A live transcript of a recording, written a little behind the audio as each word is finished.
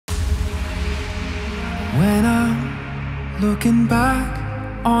Looking back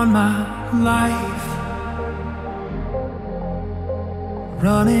on my life,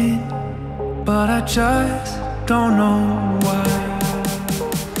 running, but I just don't know why.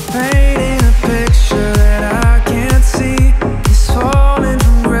 Painting a picture that I can't see. This falling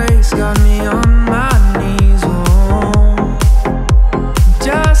from grace got me on my knees. Oh,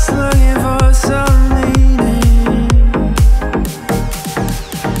 just looking for some meaning.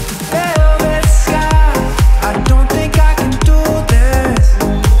 The velvet sky, I don't think I can do this.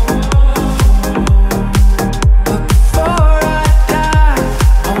 But before I die,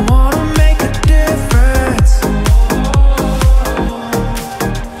 I wanna make a difference.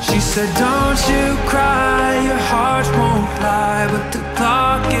 She said, don't you cry, your heart won't lie, but the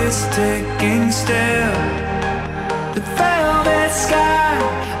clock is ticking still. The velvet sky,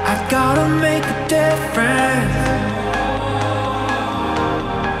 I gotta make a difference.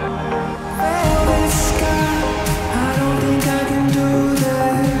 Velvet sky, I don't think I can do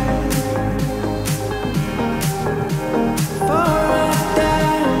that. Before I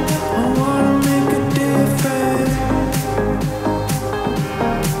die, I wanna make a difference.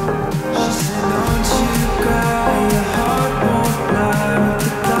 She said, don't you cry, your heart won't lie, but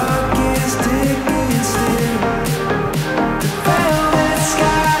the clock is ticking still. The velvet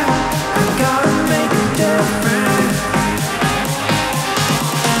sky, I gotta make a difference.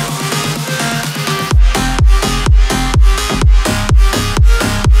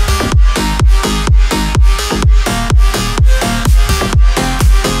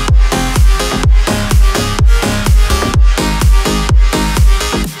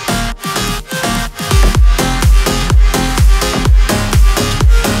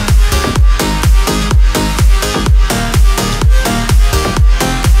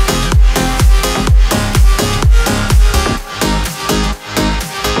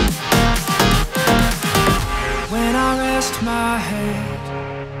 When I rest my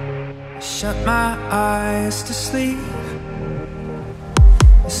head, shut my eyes to sleep.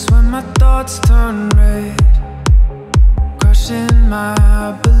 It's when my thoughts turn red, crushing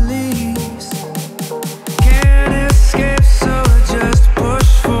my beliefs. Can't escape, so I just push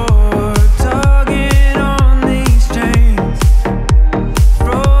forward, tugging on these chains.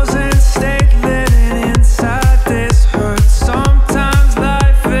 Frozen state, living inside this hurt. Sometimes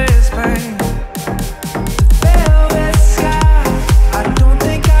life is pain. Velvet sky, I don't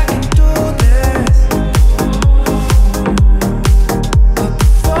think I can do this. But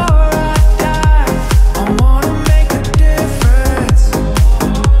before I die, I wanna make a difference.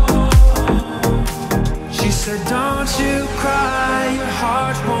 She said, don't you cry, your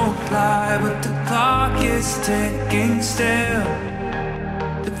heart won't lie, but the clock is ticking still.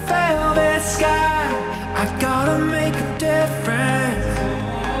 The velvet sky, I gotta make a difference.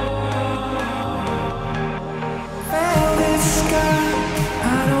 Velvet sky.